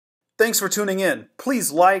Thanks for tuning in.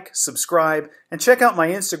 Please like, subscribe, and check out my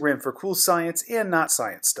Instagram for cool science and not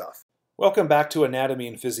science stuff. Welcome back to Anatomy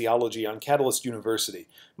and Physiology on Catalyst University.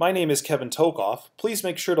 My name is Kevin Tokoph. Please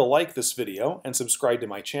make sure to like this video and subscribe to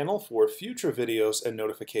my channel for future videos and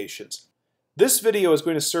notifications. This video is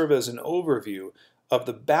going to serve as an overview of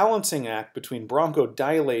the balancing act between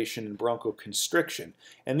bronchodilation and bronchoconstriction.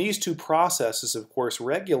 And these two processes, of course,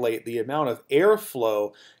 regulate the amount of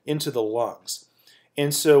airflow into the lungs.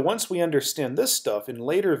 And so once we understand this stuff, in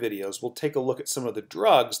later videos, we'll take a look at some of the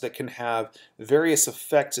drugs that can have various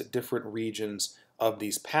effects at different regions of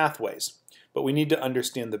these pathways. But we need to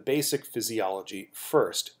understand the basic physiology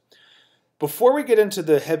first. Before we get into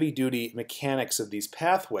the heavy-duty mechanics of these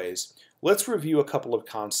pathways, let's review a couple of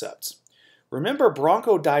concepts. Remember,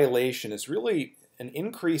 bronchodilation is really an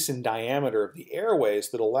increase in diameter of the airways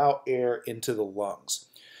that allow air into the lungs.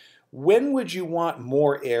 When would you want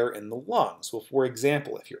more air in the lungs? Well, for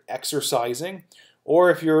example, if you're exercising or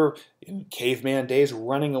if you're in caveman days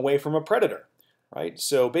running away from a predator, right?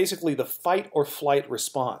 So basically the fight or flight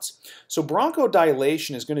response. So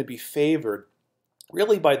bronchodilation is going to be favored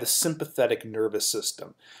really by the sympathetic nervous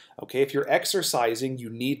system. Okay, if you're exercising, you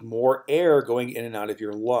need more air going in and out of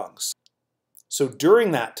your lungs. So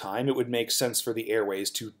during that time, it would make sense for the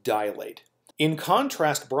airways to dilate. In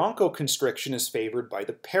contrast, bronchoconstriction is favored by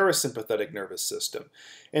the parasympathetic nervous system.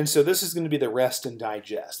 And so this is going to be the rest and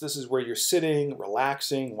digest. This is where you're sitting,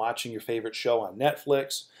 relaxing, watching your favorite show on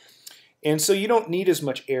Netflix. And so you don't need as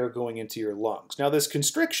much air going into your lungs. Now, this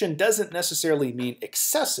constriction doesn't necessarily mean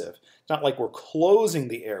excessive. It's not like we're closing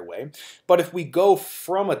the airway. But if we go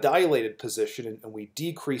from a dilated position and we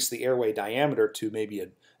decrease the airway diameter to maybe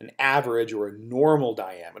an average or a normal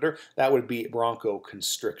diameter, that would be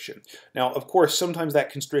bronchoconstriction. Now, of course, sometimes that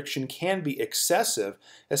constriction can be excessive,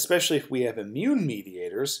 especially if we have immune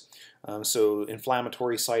mediators, so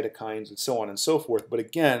inflammatory cytokines and so on and so forth. But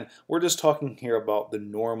again, we're just talking here about the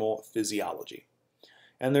normal physiology.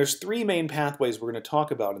 And there's three main pathways we're going to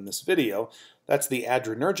talk about in this video. That's the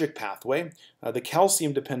adrenergic pathway, the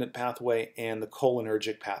calcium-dependent pathway, and the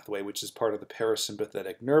cholinergic pathway, which is part of the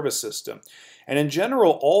parasympathetic nervous system. And in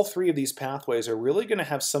general, all three of these pathways are really going to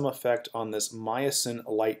have some effect on this myosin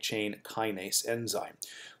light chain kinase enzyme.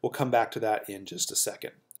 We'll come back to that in just a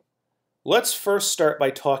second. Let's first start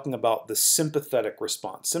by talking about the sympathetic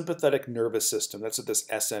response, sympathetic nervous system. That's what this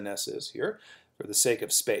SNS is here, for the sake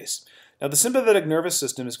of space. Now, the sympathetic nervous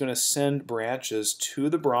system is going to send branches to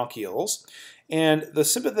the bronchioles, and the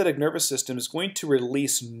sympathetic nervous system is going to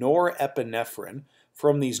release norepinephrine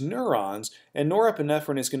from these neurons, and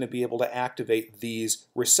norepinephrine is going to be able to activate these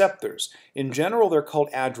receptors. In general, they're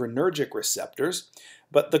called adrenergic receptors,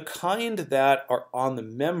 but the kind that are on the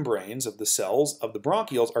membranes of the cells of the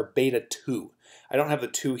bronchioles are beta 2. I don't have the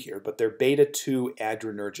 2 here, but they're beta 2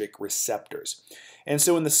 adrenergic receptors. And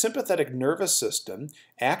so when the sympathetic nervous system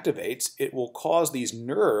activates, it will cause these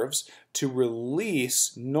nerves to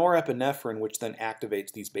release norepinephrine, which then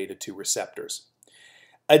activates these beta 2 receptors.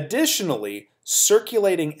 Additionally,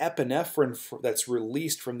 circulating epinephrine that's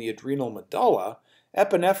released from the adrenal medulla,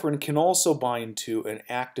 epinephrine can also bind to and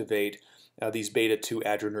activate these beta 2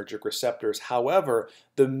 adrenergic receptors. However,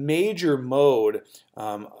 the major mode,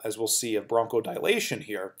 as we'll see, of bronchodilation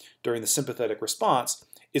here during the sympathetic response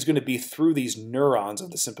is going to be through these neurons of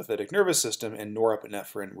the sympathetic nervous system and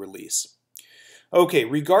norepinephrine release. Okay,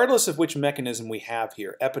 regardless of which mechanism we have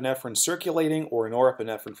here, epinephrine circulating or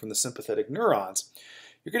norepinephrine from the sympathetic neurons,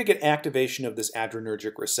 you're going to get activation of this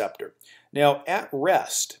adrenergic receptor. Now, at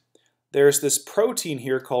rest, there's this protein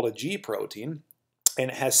here called a G protein, and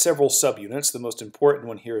it has several subunits. The most important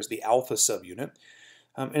one here is the alpha subunit.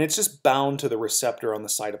 And it's just bound to the receptor on the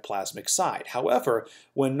cytoplasmic side. However,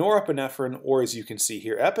 when norepinephrine, or as you can see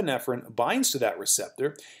here, epinephrine, binds to that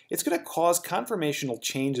receptor, it's going to cause conformational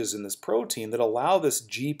changes in this protein that allow this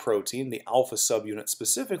G protein, the alpha subunit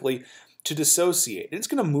specifically, to dissociate. It's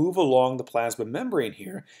going to move along the plasma membrane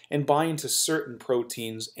here and bind to certain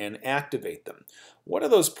proteins and activate them. One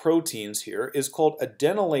of those proteins here is called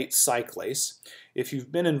adenylate cyclase. If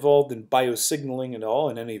you've been involved in biosignaling at all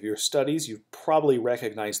in any of your studies, you've probably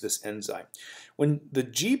recognized this enzyme. When the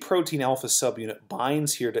G protein alpha subunit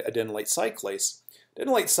binds here to adenylate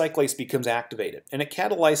cyclase becomes activated, and it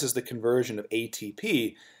catalyzes the conversion of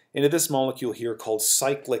ATP into this molecule here called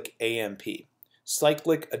cyclic AMP,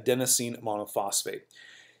 cyclic adenosine monophosphate.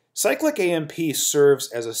 Cyclic AMP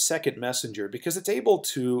serves as a second messenger because it's able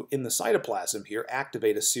to, in the cytoplasm here,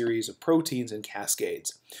 activate a series of proteins and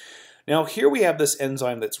cascades. Now here we have this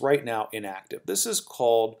enzyme that's right now inactive. This is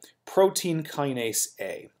called protein kinase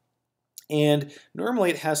A. And normally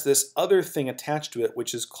it has this other thing attached to it,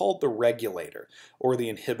 which is called the regulator or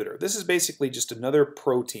the inhibitor. This is basically just another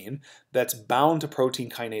protein that's bound to protein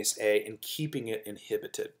kinase A and keeping it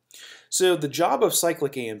inhibited. So the job of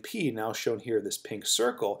cyclic AMP, now shown here in this pink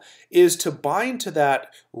circle, is to bind to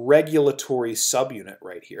that regulatory subunit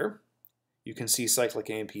right here. You can see cyclic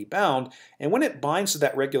AMP bound, and when it binds to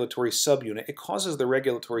that regulatory subunit, it causes the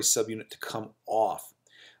regulatory subunit to come off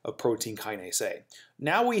of protein kinase A.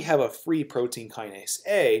 Now we have a free protein kinase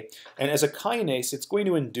A, and as a kinase, it's going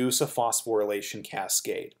to induce a phosphorylation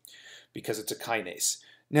cascade because it's a kinase.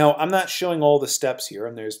 Now, I'm not showing all the steps here,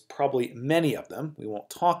 and there's probably many of them. We won't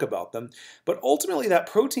talk about them, but ultimately that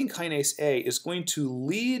protein kinase A is going to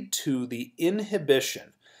lead to the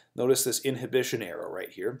inhibition, notice this inhibition arrow right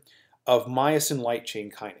here, of myosin light chain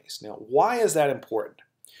kinase. Now, why is that important?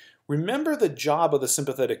 Remember, the job of the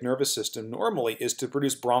sympathetic nervous system normally is to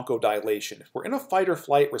produce bronchodilation. If we're in a fight or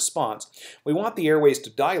flight response, we want the airways to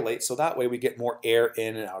dilate so that way we get more air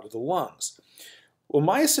in and out of the lungs. Well,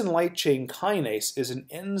 myosin light chain kinase is an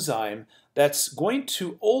enzyme that's going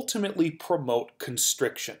to ultimately promote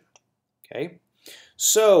constriction. Okay?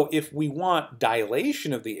 So if we want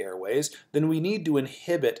dilation of the airways, then we need to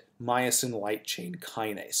inhibit myosin light chain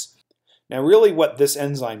kinase. Now really what this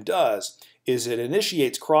enzyme does is it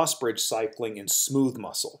initiates cross-bridge cycling in smooth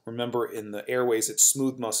muscle. Remember, in the airways, it's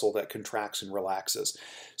smooth muscle that contracts and relaxes.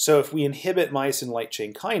 So if we inhibit myosin light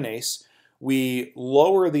chain kinase, we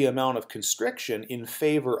lower the amount of constriction in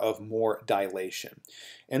favor of more dilation.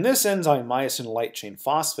 And this enzyme, myosin light chain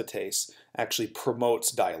phosphatase, actually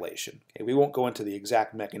promotes dilation. Okay, we won't go into the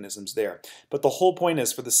exact mechanisms there, but the whole point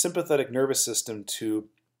is for the sympathetic nervous system to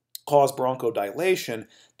cause bronchodilation,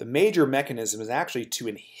 the major mechanism is actually to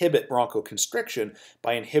inhibit bronchoconstriction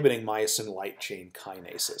by inhibiting myosin light chain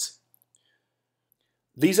kinases.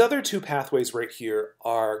 These other two pathways right here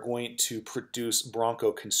are going to produce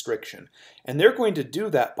bronchoconstriction, and they're going to do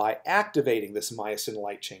that by activating this myosin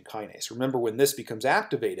light chain kinase. Remember, when this becomes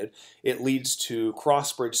activated, it leads to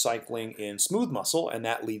cross-bridge cycling in smooth muscle, and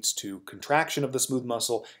that leads to contraction of the smooth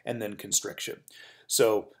muscle and then constriction.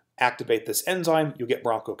 So activate this enzyme, you'll get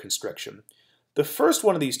bronchoconstriction. The first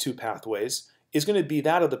one of these two pathways is going to be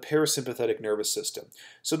that of the parasympathetic nervous system.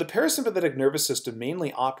 So the parasympathetic nervous system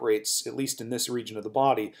mainly operates, at least in this region of the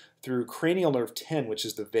body, through cranial nerve 10, which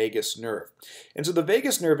is the vagus nerve. And so the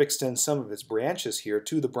vagus nerve extends some of its branches here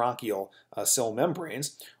to the bronchial cell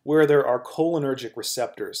membranes, where there are cholinergic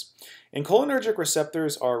receptors. And cholinergic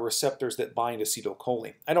receptors are receptors that bind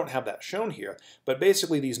acetylcholine. I don't have that shown here, but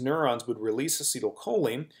basically these neurons would release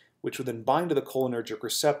acetylcholine, which would then bind to the cholinergic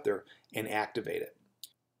receptor and activate it.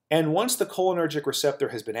 And once the cholinergic receptor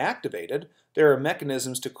has been activated, there are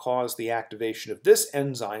mechanisms to cause the activation of this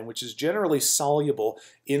enzyme, which is generally soluble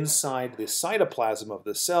inside the cytoplasm of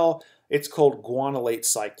the cell. It's called guanylate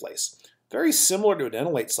cyclase. Very similar to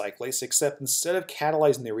adenylate cyclase, except instead of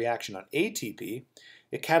catalyzing the reaction on ATP,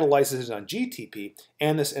 it catalyzes it on GTP,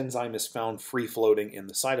 and this enzyme is found free-floating in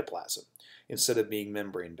the cytoplasm instead of being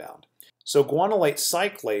membrane-bound. So guanylate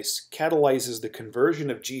cyclase catalyzes the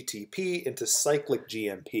conversion of GTP into cyclic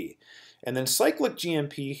GMP. And then cyclic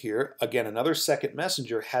GMP here, again another second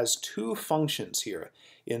messenger, has two functions here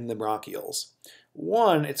in the bronchioles.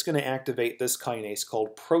 One, it's going to activate this kinase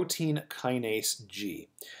called protein kinase G.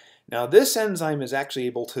 Now this enzyme is actually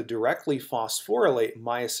able to directly phosphorylate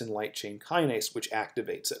myosin light chain kinase, which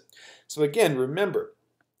activates it. So again, remember,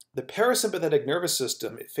 the parasympathetic nervous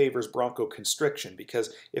system, it favors bronchoconstriction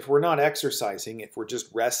because if we're not exercising, if we're just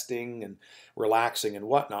resting and relaxing and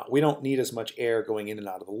whatnot, we don't need as much air going in and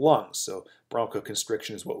out of the lungs. So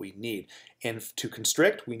bronchoconstriction is what we need. And to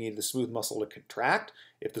constrict, we need the smooth muscle to contract.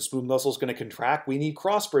 If the smooth muscle is going to contract, we need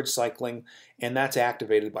cross-bridge cycling, and that's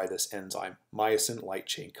activated by this enzyme, myosin light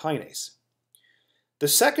chain kinase. The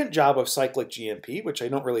second job of cyclic GMP, which I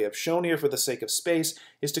don't really have shown here for the sake of space,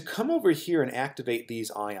 is to come over here and activate these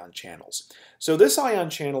ion channels. So this ion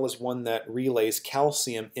channel is one that relays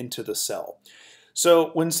calcium into the cell. So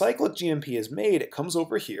when cyclic GMP is made, it comes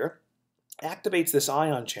over here, activates this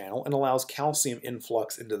ion channel, and allows calcium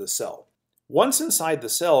influx into the cell. Once inside the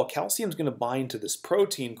cell, calcium is going to bind to this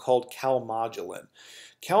protein called calmodulin.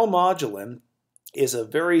 Calmodulin is a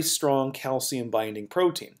very strong calcium binding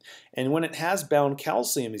protein. And when it has bound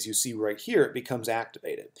calcium, as you see right here, it becomes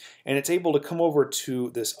activated. And it's able to come over to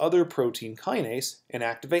this other protein kinase and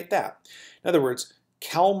activate that. In other words,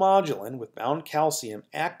 calmodulin with bound calcium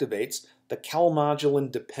activates the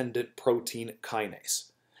calmodulin dependent protein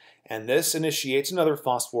kinase. And this initiates another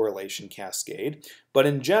phosphorylation cascade, but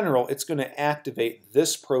in general, it's going to activate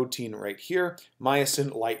this protein right here,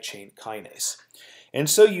 myosin light chain kinase. And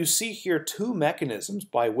so you see here two mechanisms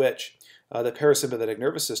by which the parasympathetic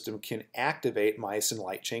nervous system can activate myosin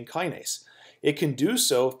light chain kinase. It can do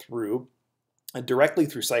so directly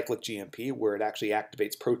through cyclic GMP, where it actually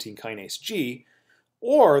activates protein kinase G,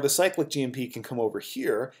 or the cyclic GMP can come over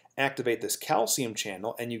here, activate this calcium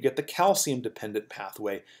channel, and you get the calcium-dependent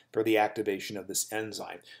pathway for the activation of this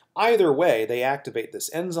enzyme. Either way, they activate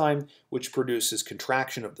this enzyme, which produces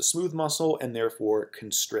contraction of the smooth muscle and therefore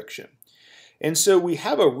constriction. And so we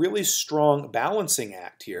have a really strong balancing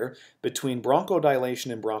act here between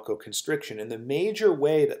bronchodilation and bronchoconstriction. And the major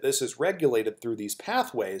way that this is regulated through these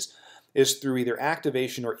pathways is through either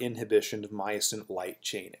activation or inhibition of myosin light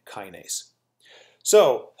chain kinase.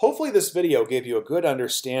 So hopefully this video gave you a good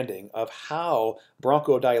understanding of how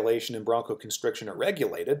bronchodilation and bronchoconstriction are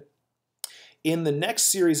regulated. In the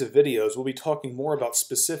next series of videos, we'll be talking more about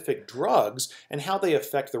specific drugs and how they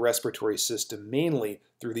affect the respiratory system, mainly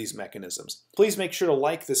through these mechanisms. Please make sure to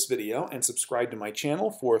like this video and subscribe to my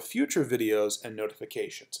channel for future videos and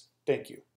notifications. Thank you.